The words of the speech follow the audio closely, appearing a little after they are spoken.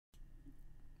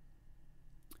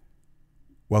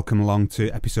Welcome along to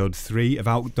episode 3 of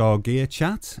Outdoor Gear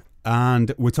Chat.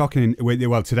 And we're talking,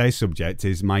 well, today's subject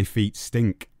is My Feet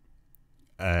Stink.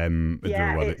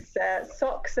 It's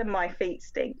socks and my feet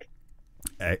stink.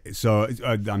 So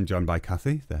I'm joined by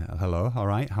Cathy. Hello, all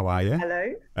right, how are you?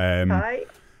 Hello. Hi.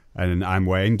 And I'm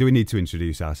Wayne. Do we need to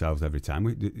introduce ourselves every time?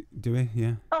 Do we?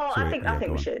 Yeah. Oh, I think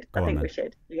we should. We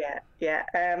should. Yeah.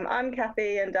 I'm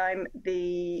Cathy, and I'm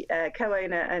the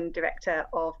co-owner and director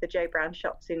of the Joe Brown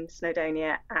Shops in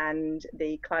Snowdonia and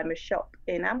the Climbers Shop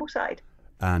in Ambleside.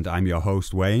 And I'm your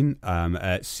host, Wayne,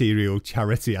 a serial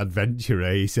charity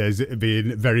adventurer. He says,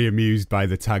 being very amused by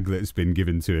the tag that's been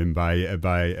given to him by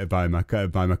my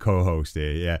co-host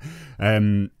here.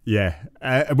 Well,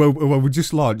 we'll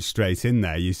just launch straight in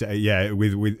there. You say,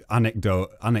 with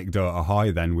anecdote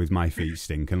ahoy then with My Feet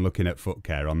Stink and looking at foot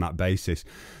care on that basis.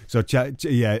 So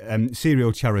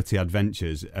serial charity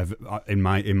adventures have, in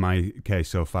my case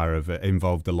so far, have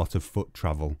involved a lot of foot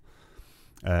travel.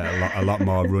 A lot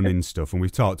more running stuff, and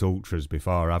we've talked ultras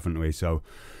before, haven't we? So,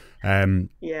 and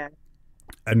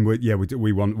we're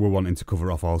wanting to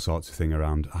cover off all sorts of things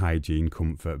around hygiene,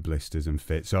 comfort, blisters, and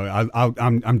fit. So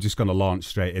I'm just going to launch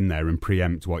straight in there and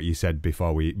preempt what you said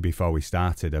before we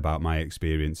started about my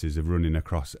experiences of running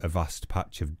across a vast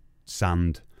patch of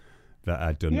sand that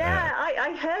I'd done. Yeah,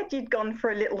 I heard you'd gone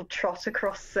for a little trot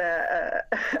across the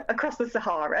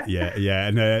Sahara. Yeah,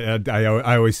 and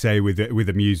I always say with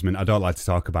amusement, I don't like to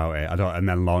talk about it. And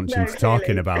then launch into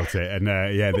talking about it. And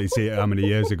they see how many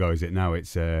years ago is it now?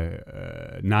 It's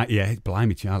 9. Yeah,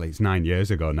 blimey, Charlie, it's 9 years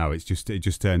ago now. It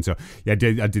just turned. So yeah, I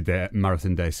did the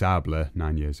Marathon des Sables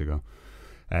 9 years ago.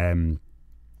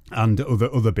 And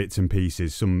other bits and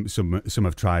pieces. Some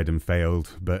have tried and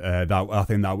failed, but I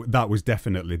think that was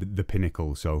definitely the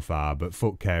pinnacle so far. But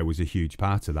foot care was a huge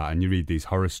part of that. And you read these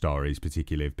horror stories,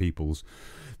 particularly of people's.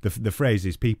 The phrase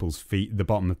is people's feet, the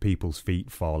bottom of people's feet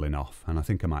falling off. And I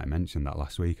think I might have mentioned that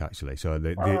last week actually. So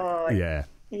yeah.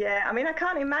 Yeah, I mean, I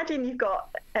can't imagine you've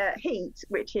got heat,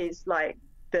 which is like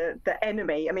the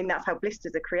enemy. I mean, that's how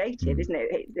blisters are created, isn't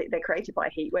it? They're created by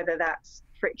heat, whether that's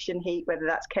friction heat, whether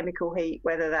that's chemical heat,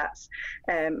 whether that's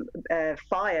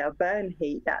fire, burn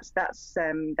heat. That's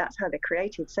how they're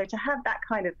created. So to have that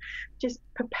kind of just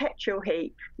perpetual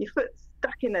heat, your foot's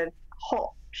stuck in a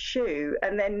hot shoe,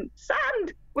 and then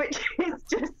sand, which is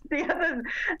just the other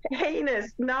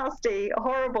heinous, nasty,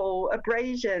 horrible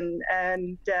abrasion,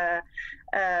 and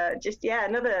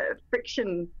another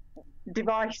friction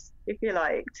device, if you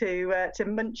like, to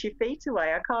munch your feet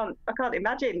away. I can't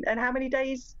imagine. And how many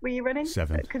days were you running?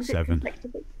 Seven.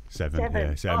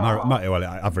 Yeah. So it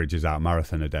averages out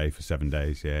marathon a day for 7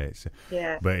 days.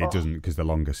 But it doesn't, because the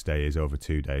longest stay is over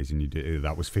 2 days, and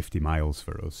that was 50 miles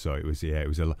for us. So it was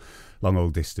a long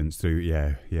old distance through.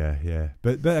 Yeah.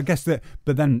 But I guess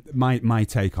but then my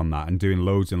take on that, and doing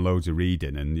loads and loads of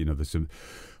reading, and there's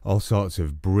all sorts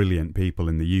of brilliant people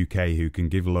in the UK who can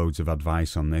give loads of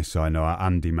advice on this. So I know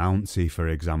Andy Mountsie, for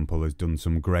example, has done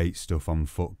some great stuff on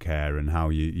foot care and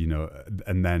how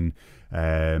and then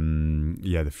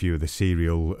the few of the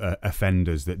serial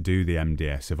offenders that do the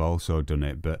MDS have also done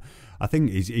it. But I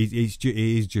think it is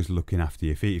just looking after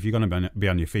your feet. If you're going to be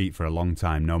on your feet for a long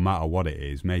time, no matter what it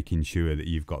is, making sure that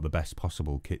you've got the best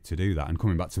possible kit to do that. And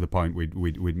coming back to the point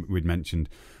we'd mentioned,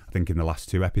 I think in the last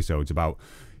 2 episodes about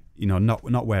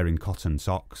not wearing cotton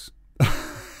socks.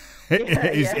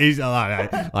 Is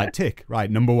like tick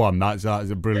right, number one. That's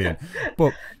a brilliant.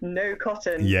 But no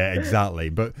cotton. Yeah, exactly.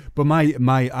 But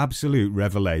my absolute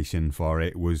revelation for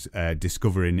it was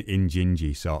discovering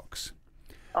Injinji socks.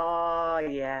 Oh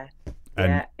yeah,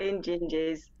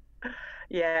 Injinjis.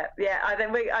 Yeah.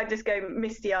 I just go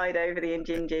misty-eyed over the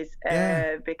Injinjis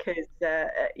because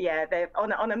they're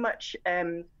on a much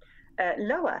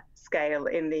lower scale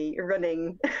in the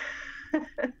running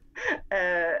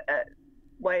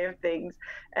way of things.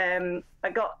 I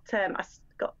got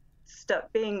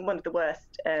stuck being one of the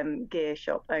worst gear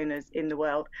shop owners in the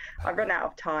world. I run out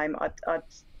of time. I'd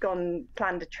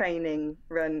planned a training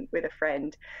run with a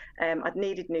friend. I'd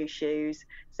needed new shoes.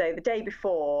 So the day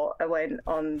before I went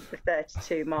on the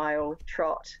 32-mile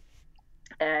trot,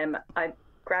 I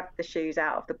grabbed the shoes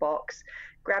out of the box,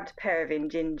 grabbed a pair of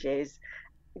Injinjis,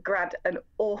 grabbed an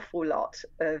awful lot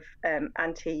of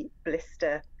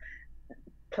anti-blister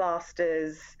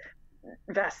plasters,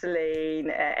 Vaseline,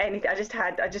 anything. I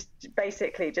just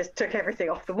basically took everything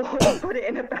off the wall and put it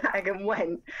in a bag and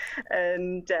went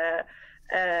and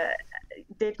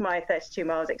did my 32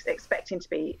 miles expecting to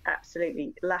be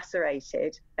absolutely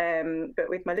lacerated, but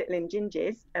with my little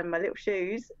Injinjis and my little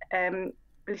shoes,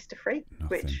 blister free.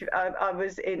 Which I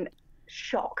was in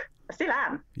shock I still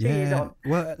am 2 years on.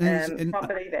 Well, can't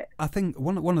believe it. I think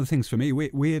one of the things for me,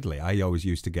 weirdly, I always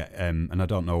used to get, and I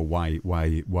don't know why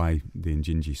the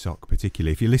Injinji sock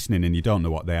particularly. If you're listening and you don't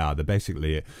know what they are, they're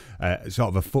basically sort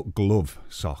of a foot glove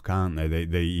sock, aren't they?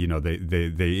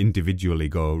 They individually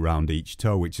go around each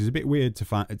toe, which is a bit weird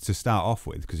to start off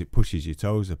with because it pushes your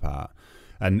toes apart.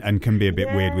 And can be a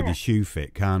bit weird with your shoe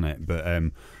fit, can't it? But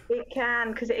it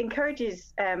can, because it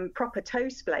encourages proper toe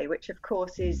splay, which of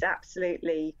course is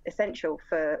absolutely essential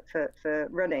for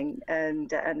running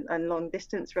and long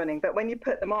distance running. But when you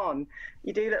put them on,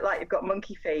 you do look like you've got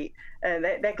monkey feet.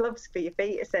 They're gloves for your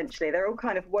feet, essentially. They're all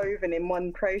kind of woven in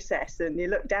one process, and you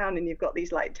look down and you've got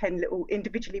these like 10 little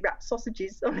individually wrapped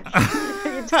sausages on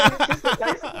your toes. Just look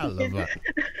like I love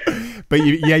that. But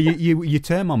your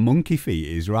term on monkey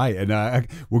feet is right, and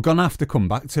we're gonna have to come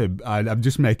back to. I'm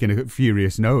just making a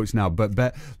furious notes now,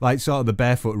 but like sort of the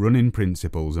barefoot running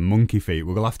principles and monkey feet.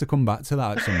 We'll have to come back to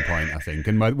that at some point, I think,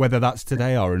 and whether that's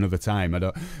today or another time.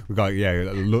 We've got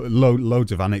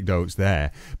loads of anecdotes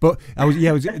there. But on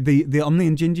the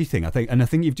Injinji thing, I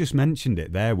think you've just mentioned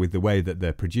it there with the way that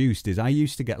they're produced. Is I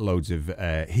used to get loads of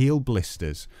heel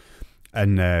blisters.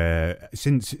 And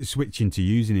since switching to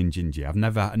using Injinji, I've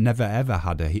never ever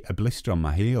had a blister on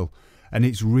my heel, and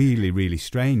it's really, really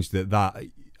strange that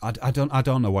I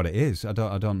don't know what it is. I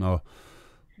don't know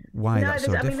why that's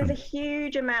so different. There's a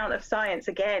huge amount of science.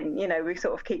 Again, we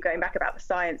sort of keep going back about the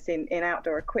science in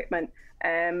outdoor equipment,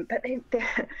 but it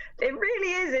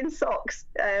really is in socks.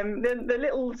 The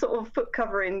little sort of foot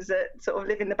coverings that sort of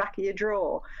live in the back of your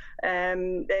drawer.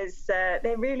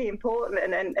 They're really important,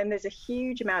 and there's a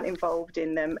huge amount involved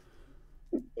in them,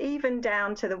 even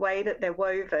down to the way that they're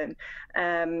woven,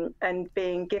 and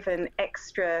being given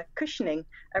extra cushioning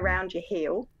around your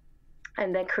heel,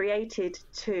 and they're created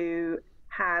to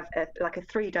have a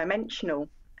 3-dimensional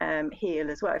heel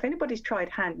as well. If anybody's tried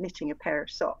hand knitting a pair of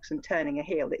socks and turning a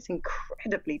heel, it's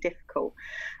incredibly difficult.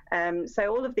 So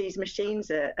all of these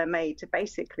machines are made to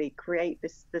basically create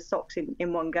the socks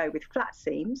in one go with flat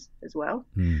seams as well.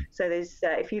 So there's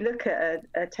if you look at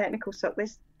a technical sock,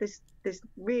 there's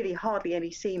really hardly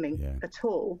any seaming at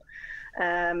all.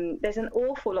 There's an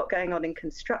awful lot going on in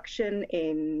construction,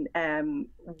 in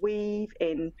weave,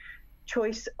 in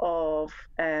choice of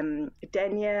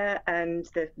denier, and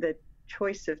the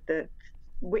choice of the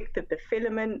width of the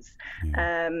filaments.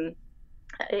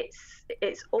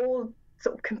 It's all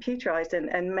sort of computerized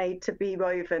and made to be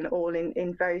woven all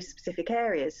in very specific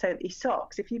areas. So these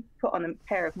socks, if you put on a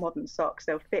pair of modern socks,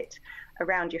 they'll fit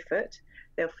around your foot,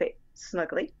 they'll fit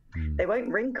snugly, they won't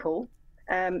wrinkle,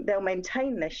 they'll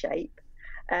maintain their shape.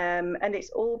 And it's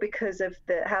all because of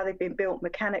how they've been built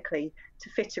mechanically to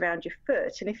fit around your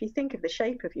foot. And if you think of the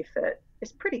shape of your foot,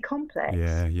 it's pretty complex.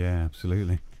 Yeah,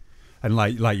 absolutely. And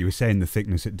like you were saying, the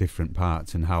thickness at different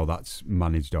parts and how that's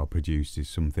managed or produced is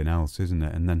something else, isn't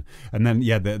it? And then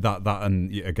that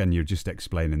and again, you're just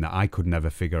explaining that I could never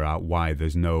figure out why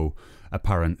there's no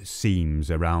apparent seams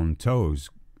around toes.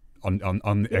 On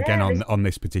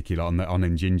this particular on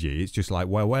Injinji, it's just like,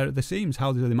 well, where are the seams?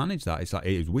 How do they manage that? It's like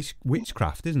it is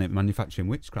witchcraft, isn't it? Manufacturing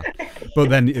witchcraft. But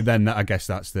then I guess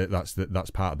that's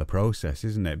part of the process,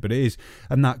 isn't it? But it is,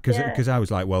 and that because I was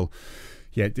like, well,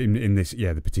 yeah, in this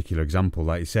the particular example,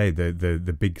 like you say,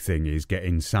 the big thing is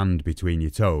getting sand between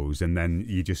your toes, and then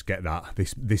you just get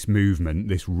this movement,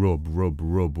 this rub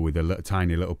with a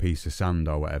tiny little piece of sand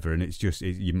or whatever, and it's just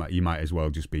you might as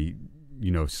well just be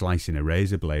slicing a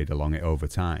razor blade along it over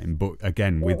time. But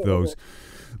again, with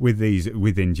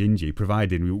Injinji,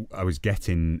 provided I was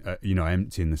getting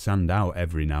emptying the sand out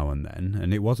every now and then,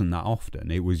 and it wasn't that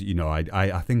often. It was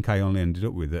I think I only ended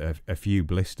up with a few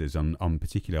blisters on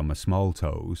particularly on my small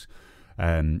toes,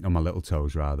 on my little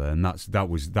toes rather, and that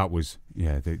was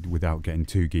without getting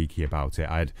too geeky about it.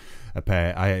 I had a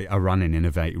pair. I ran in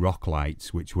Innovate Rock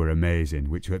Lights, which were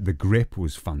amazing. The grip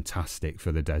was fantastic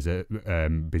for the desert,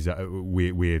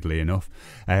 weirdly enough,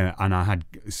 and I had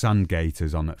sand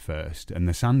gaiters on at first, and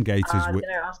the sand gaiters. I was going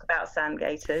to ask about sand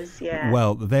gaiters. Yeah.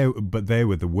 Well, they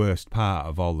were the worst part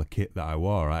of all the kit that I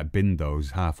wore. I binned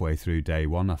those halfway through day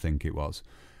one, I think it was.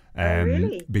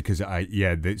 Really? Because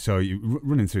so you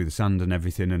running through the sand and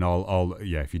everything, and all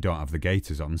if you don't have the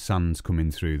gaiters on, sand's coming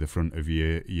through the front of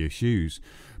your shoes.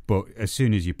 But as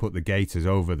soon as you put the gaiters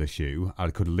over the shoe, I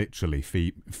could literally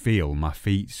feel my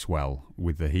feet swell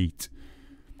with the heat.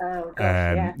 Oh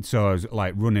gosh, So I was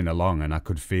like running along, and I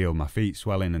could feel my feet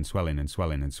swelling and swelling and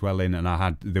swelling and swelling. And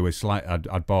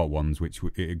I'd bought ones, which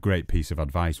a great piece of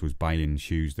advice was buying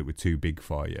shoes that were too big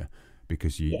for you,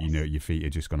 because you know your feet are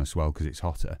just going to swell because it's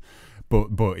hotter.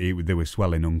 But they were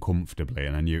swelling uncomfortably,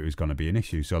 and I knew it was going to be an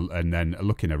issue. So, and then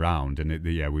looking around, and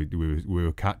we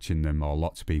were catching them, or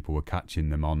lots of people were catching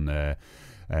them on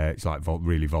it's like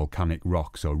really volcanic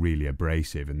rock, so really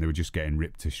abrasive, and they were just getting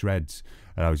ripped to shreds.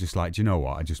 And I was just like, do you know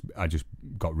what? I just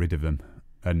got rid of them,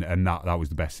 and that was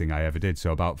the best thing I ever did.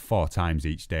 So about 4 times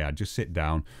each day, I'd just sit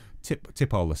down,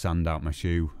 tip all the sand out my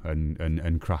shoe,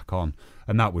 and crack on.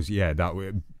 And that was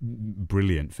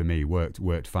brilliant for me.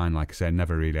 Worked fine. Like I said,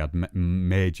 never really had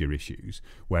major issues.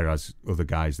 Whereas other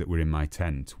guys that were in my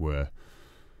tent were.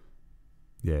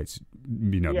 Yeah, it's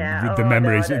the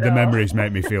memories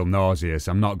make me feel nauseous.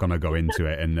 I'm not going to go into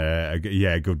it. And a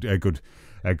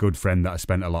good friend that I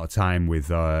spent a lot of time with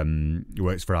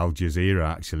works for Al Jazeera.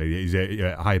 Actually, he's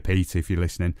hi Pete, if you're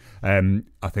listening. I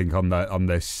think on the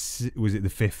was it the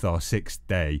 5th or 6th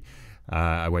day,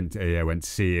 I went to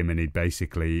see him, and he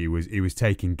was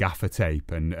taking gaffer tape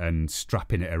and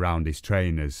strapping it around his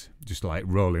trainers, just like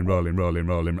rolling.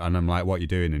 And I'm like, "What are you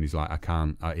doing?" And he's like, "I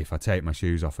can't. If I take my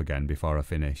shoes off again before I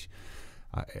finish,"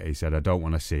 he said, "I don't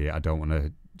want to see it. I don't want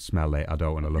to smell it. I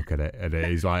don't want to look at it." And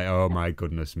he's like, "Oh my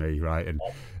goodness me!" Right?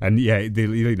 And yeah,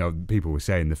 people were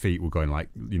saying the feet were going like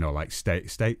steak.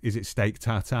 Is it steak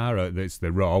tartare? Or it's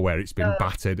the raw where it's been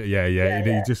battered.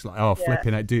 Yeah. Just like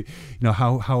flipping it.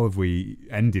 How have we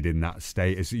ended in that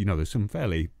state? As there's some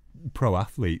fairly pro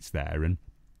athletes there, and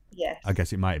yes, I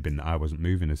guess it might have been that I wasn't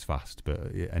moving as fast, but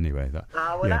anyway,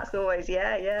 that's always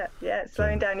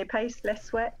slowing down your pace, less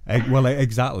sweat. Well,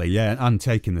 exactly, yeah, and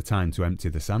taking the time to empty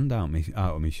the sand out of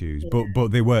my shoes.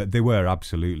 But they were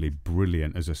absolutely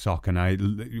brilliant as a sock, and I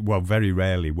very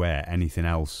rarely wear anything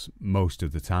else most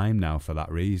of the time now for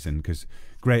that reason, because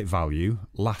great value,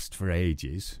 last for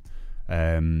ages.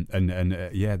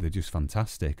 They're just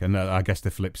fantastic. And I guess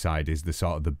the flip side is the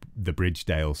sort of the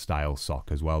Bridgedale style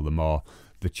sock as well, the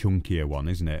chunkier one,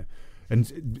 isn't it? And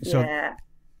so,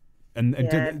 the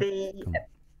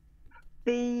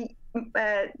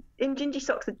Injinji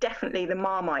socks are definitely the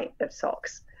Marmite of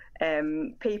socks.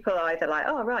 People are either like,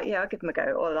 "Oh right, yeah, I'll give them a go,"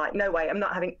 or like, "No way, I'm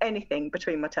not having anything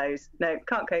between my toes. No,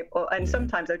 can't cope."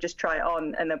 Sometimes they'll just try it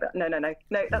on, and they'll be, "No,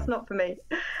 that's not for me,"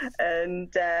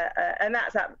 and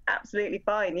that's absolutely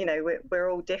fine.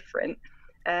 We're all different.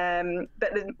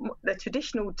 But the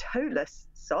traditional toeless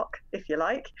sock, if you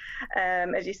like,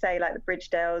 as you say, like the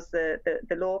Bridgedales, the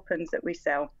Lorpens that we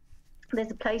sell,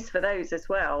 there's a place for those as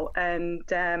well, and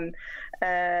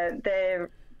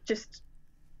they're just,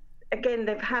 again,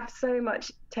 they have so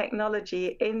much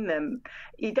technology in them.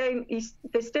 They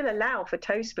still allow for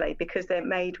toe splay because they're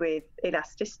made with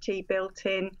elasticity built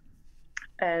in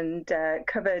and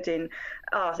covered in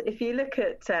art. If you look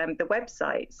at the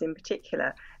websites in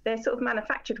particular, they're sort of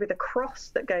manufactured with a cross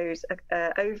that goes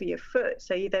over your foot,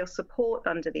 so they'll support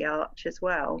under the arch as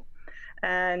well.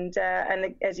 And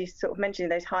as you sort of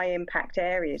mentioned, those high impact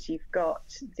areas, you've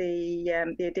got the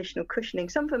additional cushioning.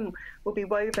 Some of them will be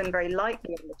woven very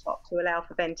lightly on the top to allow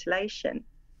for ventilation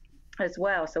as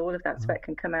well, so all of that sweat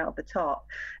can come out of the top.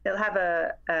 They'll have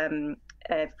a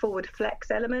forward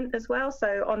flex element as well,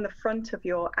 so on the front of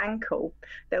your ankle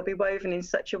they'll be woven in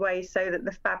such a way so that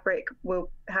the fabric will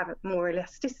have more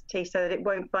elasticity, so that it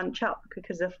won't bunch up,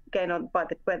 because of, again,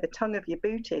 where the tongue of your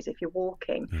boot is if you're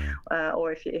walking,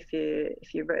 or if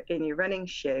you're in your running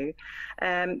shoe,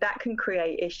 that can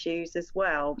create issues as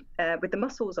well with the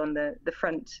muscles on the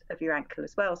front of your ankle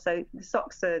as well. So the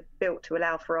socks are built to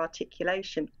allow for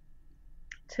articulation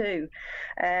too.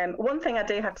 One thing I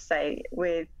do have to say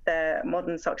with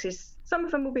modern socks is some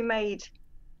of them will be made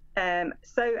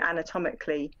so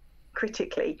anatomically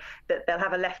critically that they'll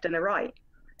have a left and a right,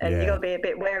 and you've got to be a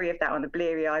bit wary of that on a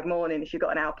bleary-eyed morning if you've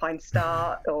got an alpine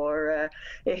start, or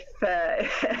if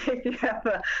you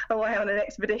have away on an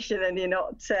expedition and you're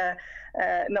not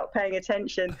paying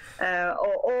attention,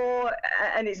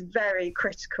 and it's very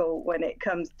critical when it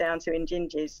comes down to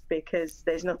Injinjis, because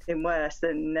there's nothing worse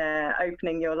than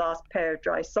opening your last pair of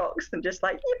dry socks and just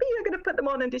like, yippee, you're going to put them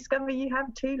on and discover you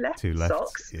have two left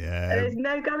socks. Yeah. And there's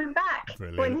no going back.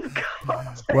 Brilliant. When you've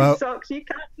got those socks, you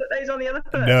can't put those on the other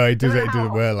foot. No, it doesn't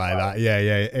work like that. Yeah.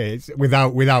 It's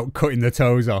without cutting the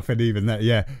toes off, and even that.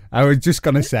 Yeah, I was just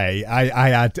gonna say,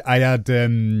 I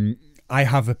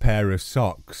have a pair of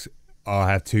socks.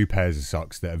 I have 2 pairs of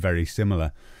socks that are very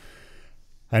similar.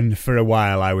 And for a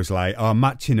while I was like,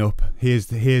 matching up. Here's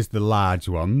the large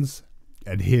ones,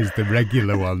 and here's the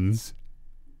regular ones.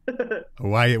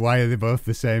 Why are they both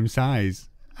the same size?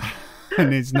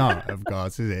 And it's not, of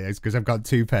course, is it? It's because I've got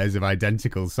 2 pairs of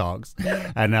identical socks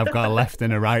and I've got a left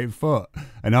and a right foot,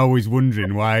 and always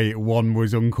wondering why one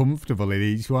was uncomfortable in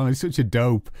each one. It's such a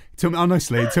dope.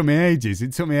 Honestly, it took me ages.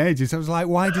 I was like,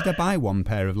 why did I buy 1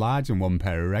 pair of large and 1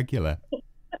 pair of regular?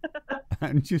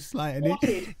 And just like...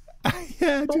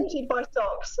 Sorted by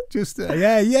socks. Just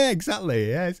yeah,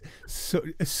 exactly. Yeah, it's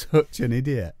such an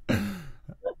idiot.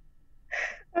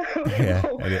 Yeah.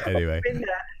 Anyway.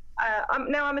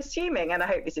 Now I'm assuming, and I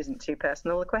hope this isn't too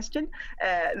personal a question,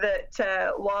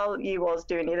 that while you was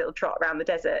doing your little trot around the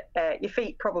desert, your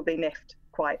feet probably niffed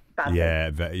quite badly.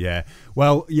 Yeah.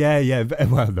 Well, yeah.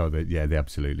 Well, no, they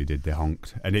absolutely did. They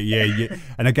honked, and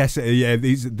and I guess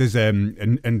there's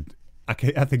and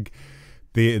I think.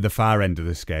 The far end of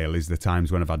the scale is the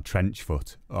times when I've had trench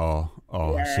foot or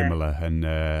similar, and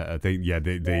I think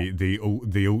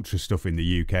the ultra stuff in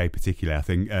the UK particularly. I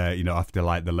think after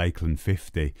like the Lakeland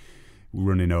 50,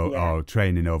 running or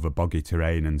training over boggy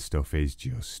terrain and stuff is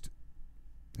just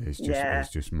it's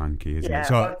just manky, isn't it?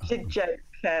 So I did joke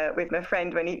with my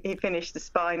friend when he finished the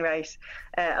spine race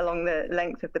along the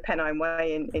length of the Pennine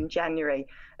Way in January,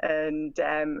 and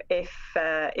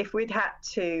if we'd had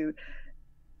to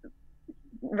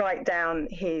write down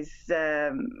his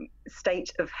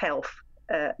state of health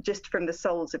just from the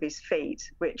soles of his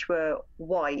feet, which were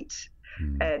white,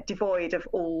 devoid of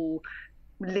all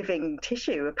living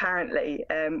tissue, apparently.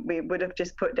 We would have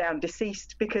just put down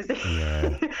deceased, because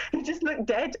he just looked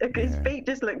dead. His feet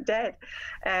just looked dead.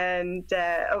 And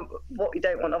what we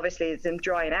don't want, obviously, is them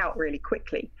drying out really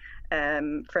quickly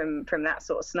from that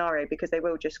sort of scenario, because they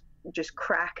will just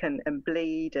crack and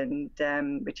bleed, and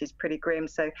which is pretty grim.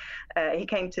 So he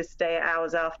came to stay at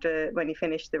ours after when he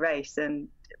finished the race, and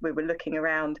we were looking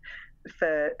around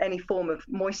for any form of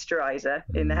moisturizer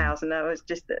in the house, and I was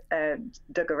just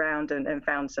dug around and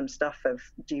found some stuff of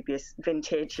dubious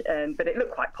vintage, but it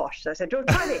looked quite posh, so I said, "Do you want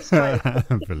to try this?"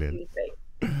 Brilliant.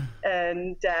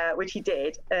 And which he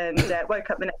did, and woke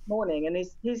up the next morning and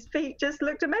his feet just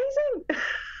looked amazing.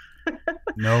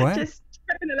 No way. Just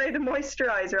putting a load of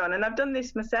moisturizer on, and I've done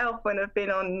this myself when I've been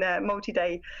on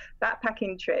multi-day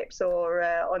backpacking trips or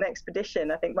on expedition.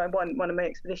 I think one of my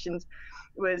expeditions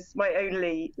was, my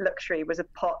only luxury was a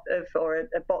pot of or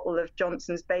a bottle of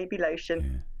Johnson's baby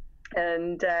lotion.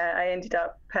 And I ended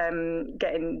up I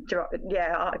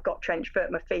got trench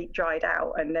foot, my feet dried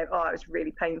out, and it was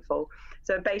really painful.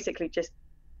 So basically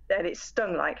and it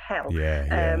stung like hell.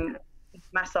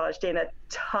 Massaged in a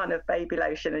ton of baby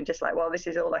lotion and just like, well, this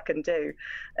is all I can do,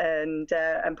 and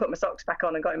put my socks back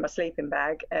on and got in my sleeping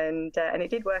bag, and it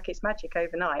did work its magic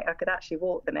overnight. I could actually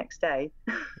walk the next day.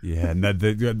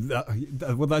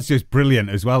 Well, that's just brilliant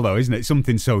as well, though, isn't it?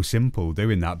 Something so simple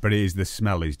doing that, but the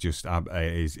smell is just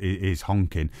is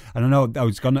honking. And I know I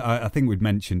think we'd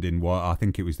mentioned in what I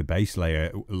think it was the base layer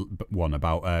one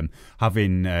about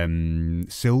having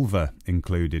silver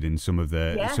included in some of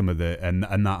the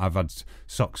and that I've had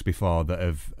socks before that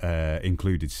have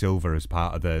included silver as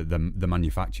part of the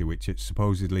manufacture, which it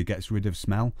supposedly gets rid of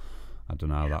smell. I don't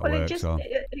know how that works.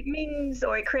 It means,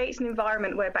 or it creates an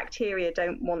environment where bacteria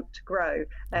don't want to grow.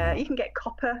 You can get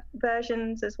copper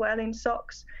versions as well in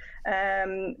socks,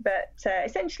 but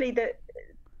essentially the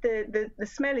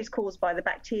smell is caused by the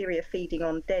bacteria feeding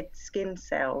on dead skin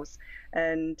cells,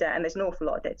 and there's an awful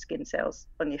lot of dead skin cells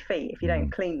on your feet. If you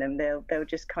don't clean them, they'll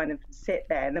just kind of sit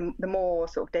there. And the more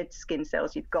sort of dead skin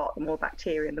cells you've got, the more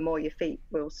bacteria and the more your feet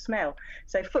will smell.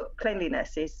 So foot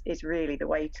cleanliness is really the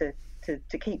way to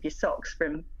keep your socks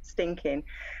from stinking.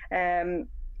 And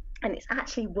it's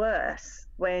actually worse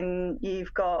when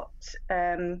you've got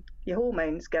your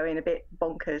hormones going a bit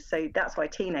bonkers. So that's why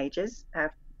teenagers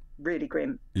have really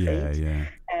grim feet.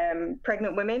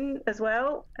 Pregnant women as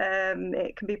well,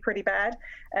 it can be pretty bad.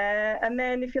 And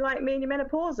then if you're like me and you're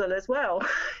menopausal as well,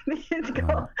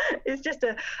 it's just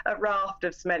a raft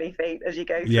of smelly feet as you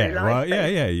go through life.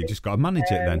 You just got to manage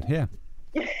it then.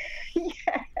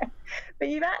 But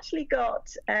you've actually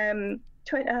got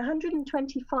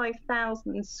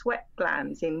 125,000 sweat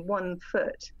glands in one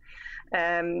foot.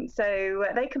 So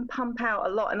they can pump out a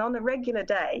lot, and on a regular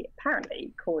day, apparently,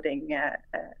 according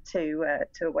to a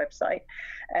website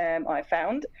I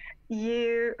found,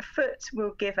 your foot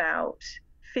will give out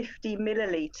 50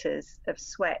 millilitres of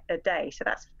sweat a day. So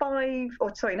that's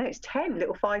it's 10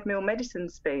 little 5 ml medicine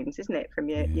spoons, isn't it, from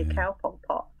your cowpole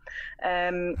pot. I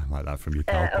like that, from your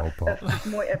cowpole pot. Of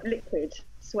liquid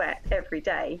sweat every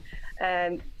day.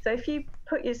 So if you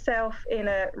put yourself in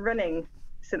a running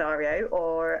scenario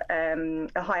or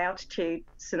a high altitude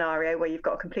scenario where you've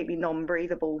got a completely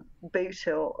non-breathable boot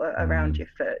or around your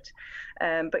foot,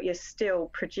 but you're still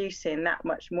producing that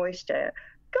much moisture,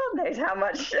 God knows how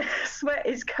much sweat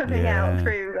is coming out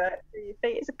through your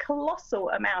feet. It's a colossal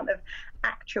amount of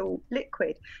actual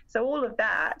liquid. So all of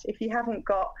that, if you haven't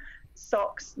got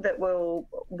socks that will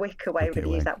wick away, we're going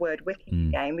to use that word wicking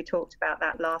again. We talked about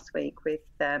that last week with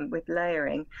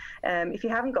layering. If you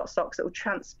haven't got socks that will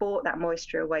transport that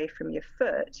moisture away from your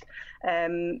foot,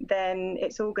 then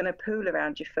it's all going to pool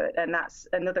around your foot, and that's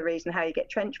another reason how you get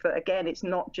trench foot. Again, it's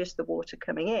not just the water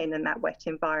coming in and that wet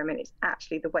environment, it's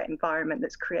actually the wet environment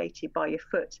that's created by your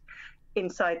foot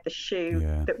inside the shoe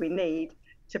that we need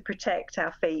to protect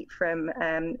our feet from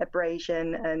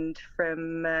abrasion and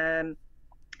from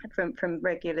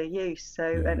regular use,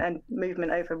 and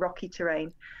movement over rocky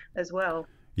terrain as well.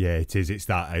 Yeah, it is. It's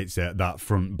that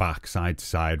front, back, side to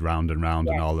side, round and round,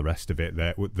 and all the rest of it.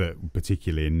 That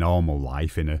particularly in normal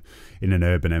life, in an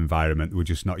urban environment, we're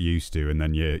just not used to. And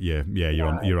then you're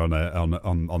on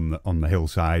the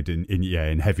hillside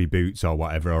in heavy boots or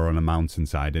whatever, or on a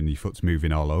mountainside, and your foot's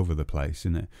moving all over the place,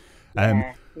 isn't it?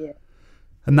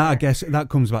 And that, I guess, that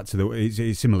comes back to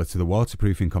it's similar to the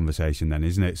waterproofing conversation then,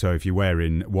 isn't it? So if you're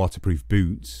wearing waterproof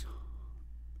boots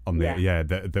on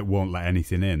that won't let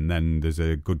anything in, then there's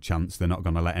a good chance they're not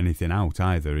going to let anything out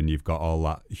either, and you've got all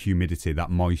that humidity,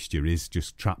 that moisture is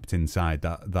just trapped inside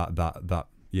that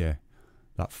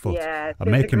foot. Yeah,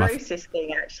 the grossest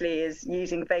thing actually is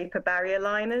using vapor barrier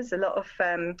liners. A lot of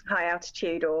high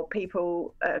altitude or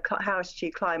people, high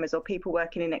altitude climbers or people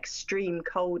working in extreme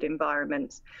cold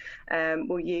environments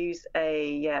will use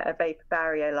a vapor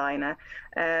barrier liner,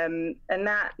 and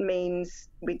that means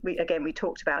we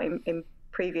talked about in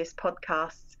previous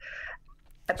podcasts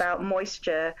about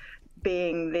moisture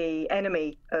being the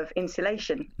enemy of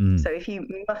insulation. So if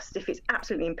it's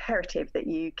absolutely imperative that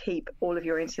you keep all of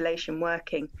your insulation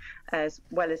working as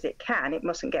well as it can, it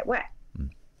mustn't get wet.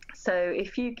 So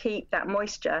if you keep that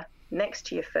moisture next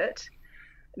to your foot,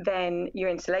 then your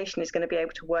insulation is going to be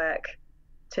able to work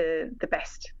to the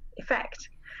best effect.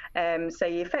 So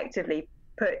you effectively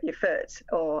put your foot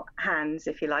or hands,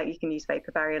 if you like, you can use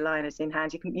vapor barrier liners in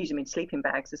hands, you can use them in sleeping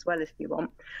bags as well if you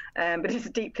want, but it's a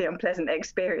deeply unpleasant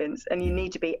experience, and you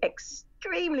need to be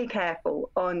extremely careful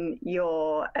on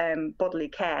your bodily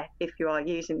care if you are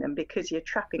using them, because you're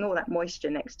trapping all that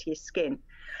moisture next to your skin,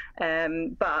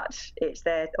 but it's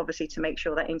there obviously to make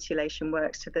sure that insulation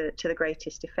works to the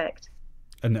greatest effect.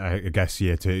 And I guess,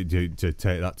 to take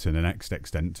that to the next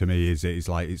extent, to me, it's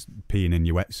like it's peeing in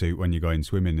your wetsuit when you're going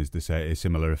swimming, is to say a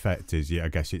similar effect. I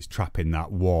guess it's trapping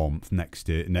that warmth next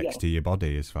to your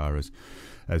body as far as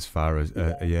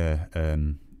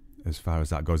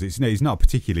that goes. It's not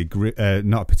particularly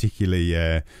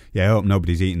I hope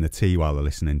nobody's eating the tea while they're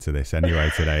listening to this anyway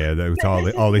today.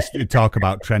 All this talk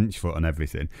about trench foot and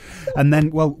everything, and then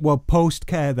well post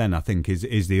care then I think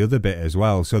is the other bit as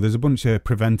well. So there's a bunch of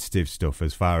preventative stuff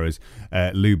as far as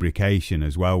lubrication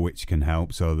as well, which can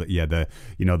help. So that the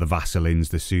Vaselines,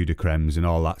 the Sudocremes, and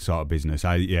all that sort of business.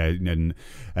 And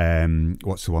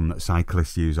what's the one that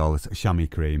cyclists use all the chamois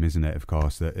cream, isn't it? Of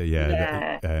course,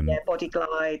 Body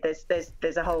Glide.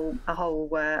 There's a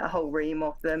whole ream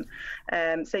of them.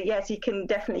 So yes, you can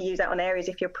definitely use that on areas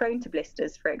if you're prone to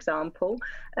blisters, for example.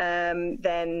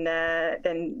 Then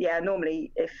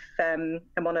normally if I'm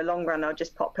on a long run, I'll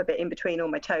just pop a bit in between all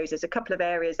my toes. There's a couple of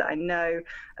areas that I know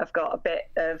I've got a bit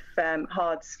of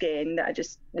hard skin that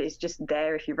is just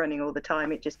there. If you're running all the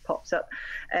time, it just pops up.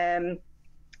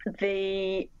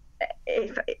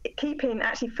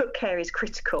 Foot care is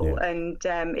critical, and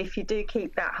if you do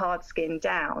keep that hard skin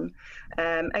down,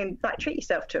 and treat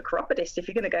yourself to a chiropodist if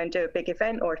you're going to go and do a big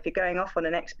event, or if you're going off on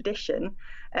an expedition,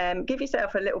 give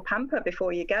yourself a little pamper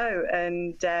before you go,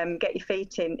 and get your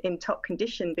feet in top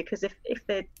condition, because if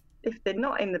they're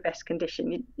not in the best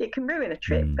condition, it can ruin a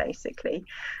trip, basically.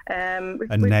 And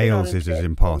nails is as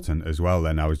important as well,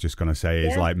 then. I was just going to say,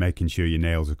 is like making sure your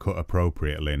nails are cut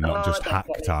appropriately and not just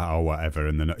hacked out or whatever.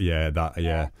 And then, they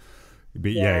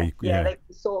can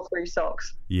saw through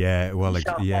socks. Yeah, well,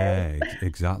 exactly,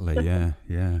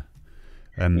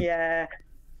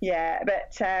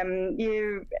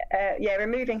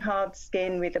 removing hard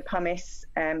skin with a pumice,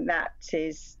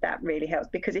 that really helps,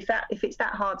 because if it's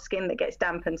that hard skin that gets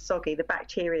damp and soggy, the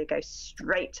bacteria goes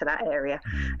straight to that area,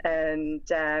 and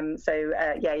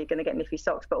you're going to get nippy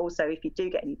socks. But also, if you do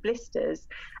get any blisters,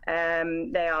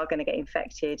 they are going to get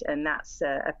infected, and that's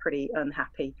a pretty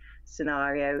unhappy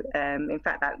scenario. In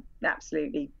fact, that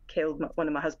absolutely killed one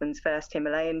of my husband's first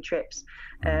Himalayan trips.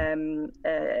 A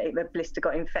blister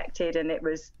got infected, and it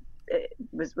was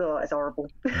it's horrible.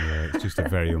 Yeah, it's just a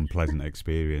very unpleasant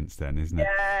experience then, isn't it?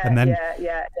 Yeah, and then,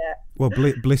 yeah. Well,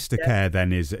 blister care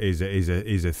then is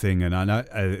a thing, and I know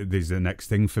there's the next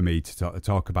thing for me to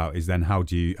talk about is then how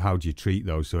do you treat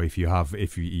those? So if you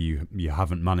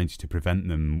haven't managed to prevent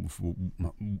them,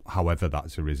 however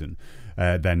that's arisen,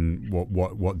 then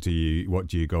what do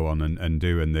you go on and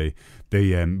do? And the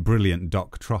brilliant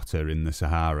Doc Trotter in the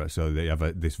Sahara, so they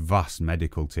have this vast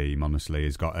medical team. Honestly,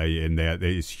 has got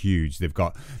it's huge. They've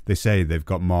got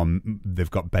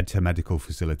better medical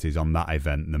facilities on that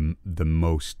event than the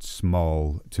most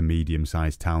small to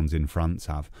medium-sized towns in France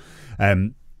have.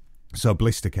 So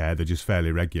blister care, they're just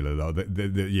fairly regular though.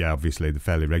 Obviously they're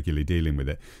fairly regularly dealing with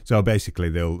it. So basically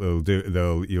they'll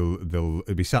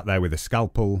be sat there with a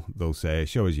scalpel. They'll say,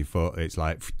 "Show us your foot." It's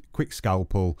like quick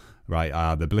scalpel,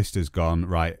 right? The blister's gone,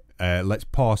 right? Let's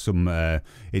pour some.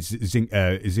 It's zinc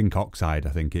oxide,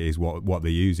 I think it is what they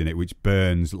use in it, which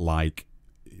burns like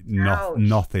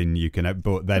nothing you can.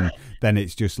 But then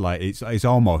it's just like it's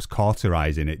almost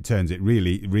cauterizing. It turns it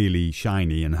really, really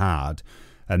shiny and hard.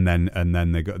 And then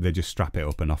they just strap it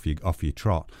up and off you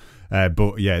trot.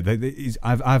 But yeah,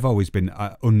 I've always been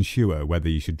unsure whether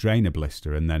you should drain a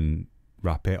blister and then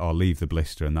wrap it or leave the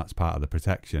blister and that's part of the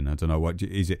protection. I don't know,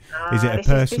 is it a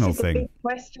personal thing? This is a big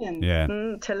question. Yeah.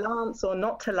 To lance or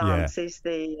not to lance is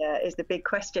the big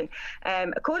question.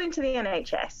 According to the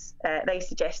NHS, they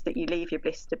suggest that you leave your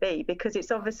blister be because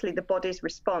it's obviously the body's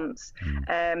response.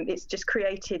 It's just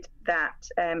created that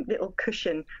little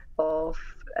cushion of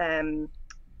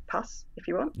pus, if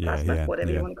you want, plasma,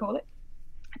 whatever you want to call it,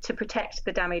 to protect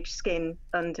the damaged skin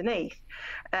underneath.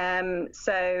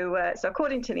 So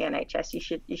according to the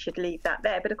NHS, you should leave that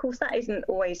there. But of course, that isn't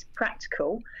always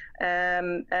practical.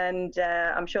 And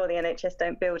I'm sure the NHS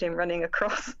don't build in running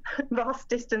across vast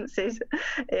distances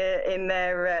in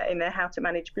their how to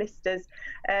manage blisters.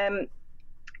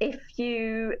 If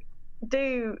you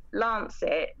do lance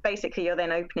it, basically you're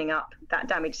then opening up that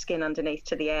damaged skin underneath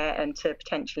to the air and to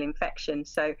potential infection.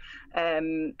 So, I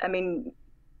mean,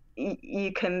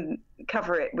 you can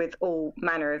cover it with all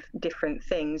manner of different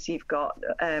things. You've got,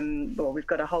 we've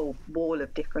got a whole wall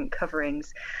of different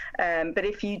coverings. But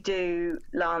if you do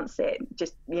lance it,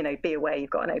 just, be aware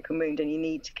you've got an open wound and you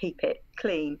need to keep it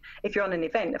clean. If you're on an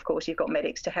event, of course, you've got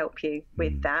medics to help you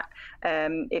with that.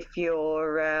 If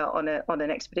you're on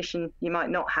an expedition, you might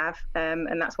not have,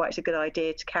 and that's why it's a good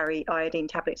idea to carry iodine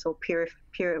tablets or pure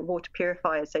water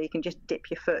purifiers, so you can just dip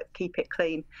your foot, keep it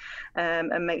clean,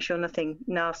 and make sure nothing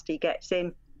nasty gets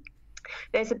in.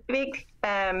 There's a big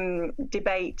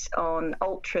debate on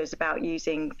ultras about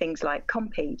using things like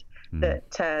Compeed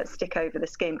that stick over the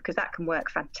skin, because that can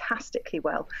work fantastically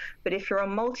well. But if you're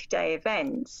on multi-day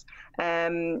events,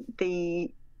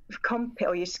 the Compeed,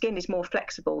 or your skin is more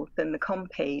flexible than the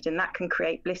Compeed, and that can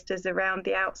create blisters around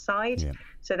the outside. Yeah.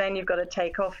 So then you've got to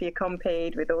take off your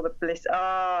Compeed with all the blisters.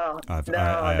 I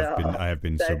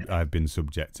have been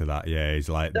subject to that. Yeah, it's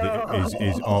like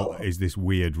is this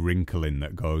weird wrinkling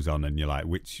that goes on, and you're like,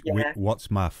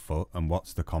 what's my foot and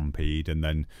what's the Compeed, and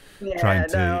then trying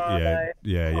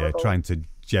to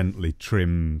gently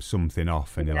trim something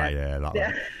off, and you're like,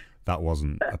 that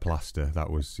wasn't a plaster.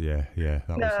 That was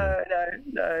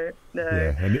No.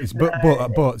 Yeah, and it's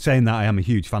but saying that, I am a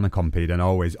huge fan of Compeed, and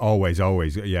always,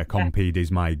 Compeed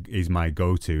is my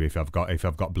go-to if I've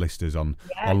got blisters on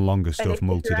longer stuff,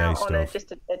 multi-day stuff.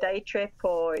 Just a day trip,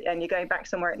 and you're going back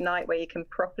somewhere at night where you can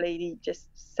properly just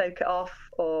soak it off,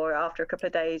 or after a couple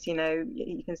of days, you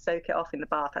can soak it off in the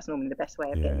bath. That's normally the best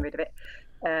way of getting rid of it.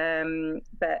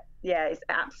 But yeah, it's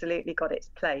absolutely got its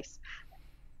place.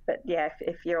 But yeah,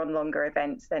 if you're on longer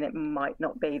events, then it might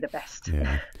not be the best.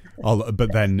 Yeah.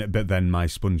 But then my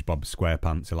SpongeBob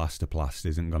SquarePants elastoplast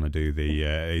isn't going to do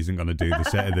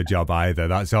the job either.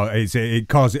 That's all. It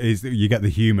causes you get the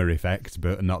humour effect,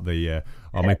 but not the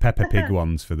my Peppa Pig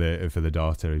ones for the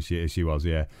daughter as she was.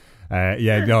 Yeah.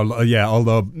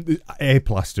 Although a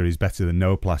plaster is better than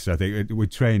no plaster. I think we're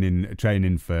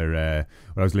training for when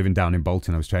I was living down in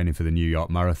Bolton, I was training for the New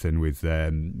York Marathon with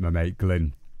my mate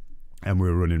Glyn. And we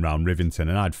were running around Rivington,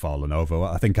 and I'd fallen over.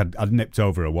 I think I'd nipped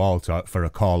over a wall for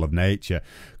a call of nature,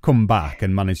 come back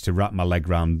and managed to wrap my leg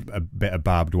round a bit of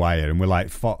barbed wire, and we're like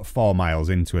 4 miles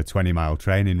into a 20-mile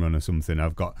training run or something.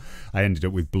 I ended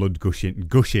up with blood gushing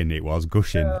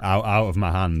out of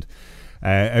my hand,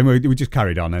 and we just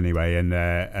carried on anyway. And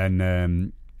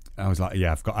I was like,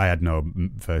 I had no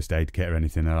first aid kit or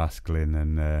anything. I asked Glyn,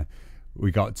 and we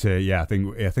got to I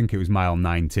think it was mile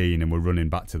 19, and we're running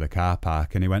back to the car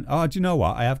park, and he went, "Oh, do you know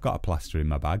what? I have got a plaster in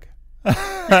my bag."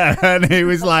 And he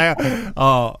was like,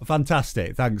 "Oh,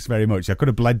 fantastic! Thanks very much." I could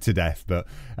have bled to death,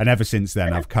 and ever since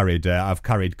then, I've carried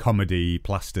comedy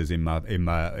plasters in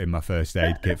my first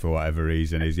aid kit for whatever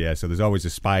reason. So there's always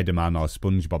a Spider-Man or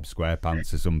SpongeBob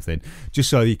SquarePants or something, just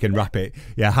so you can wrap it.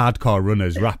 Yeah, hardcore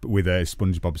runners wrap with a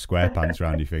SpongeBob SquarePants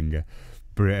around your finger.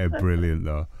 Brilliant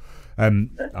though.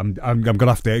 I'm gonna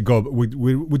have to go.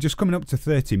 We're just coming up to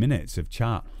 30 minutes of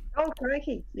chat. Oh,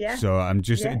 crikey, yeah. So I'm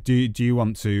just. Yeah. Do you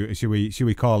want to? Should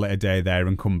we call it a day there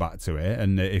and come back to it?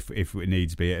 And if it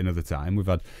needs be at another time, we've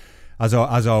had, as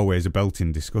always, a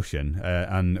belting discussion,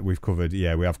 and we have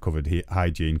covered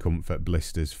hygiene, comfort,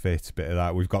 blisters, fit, bit of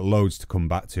that. We've got loads to come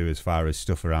back to as far as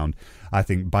stuff around, I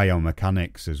think,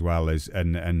 biomechanics as well as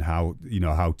and how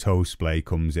how toe splay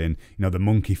comes in. The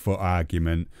monkey foot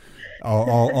argument.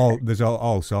 There's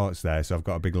all sorts there. So I've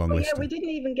got a big long list. Yeah, we didn't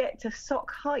even get to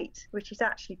sock height, which is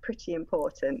actually pretty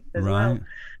important as right. well.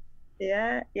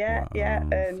 Yeah,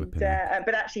 and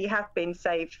but actually, you have been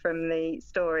saved from the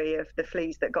story of the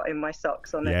fleas that got in my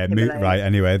socks on the right.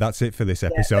 Anyway, that's it for this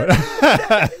episode.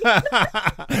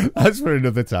 That's for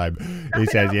another time. He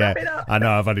says, "Yeah, I know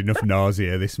I've had enough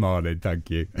nausea this morning. Thank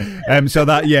you." So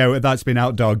that's been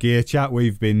Outdoor Gear Chat.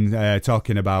 We've been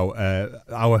talking about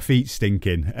our feet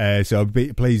stinking. So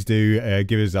please do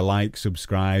give us a like,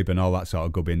 subscribe, and all that sort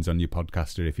of gubbins on your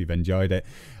podcaster if you've enjoyed it.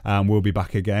 We'll be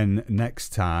back again next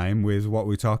time with what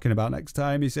we're talking about next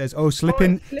time. He says, slip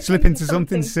into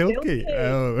something silky.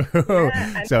 Oh,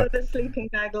 and so the sleeping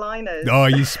bag liners. Oh,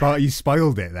 you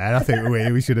spoiled it there. I think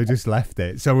we should have just left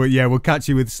it. So we'll catch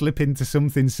you with slip into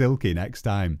something silky next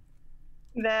time.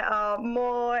 There are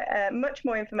much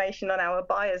more information on our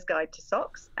buyer's guide to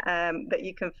socks that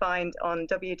you can find on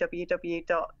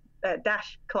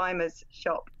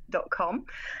www.climbers.com,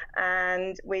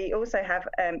 and we also have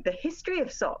the history of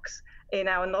socks in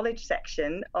our knowledge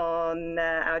section on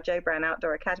our Joe Brown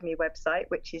Outdoor Academy website,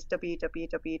 which is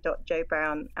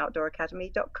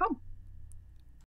www.joebrownoutdooracademy.com.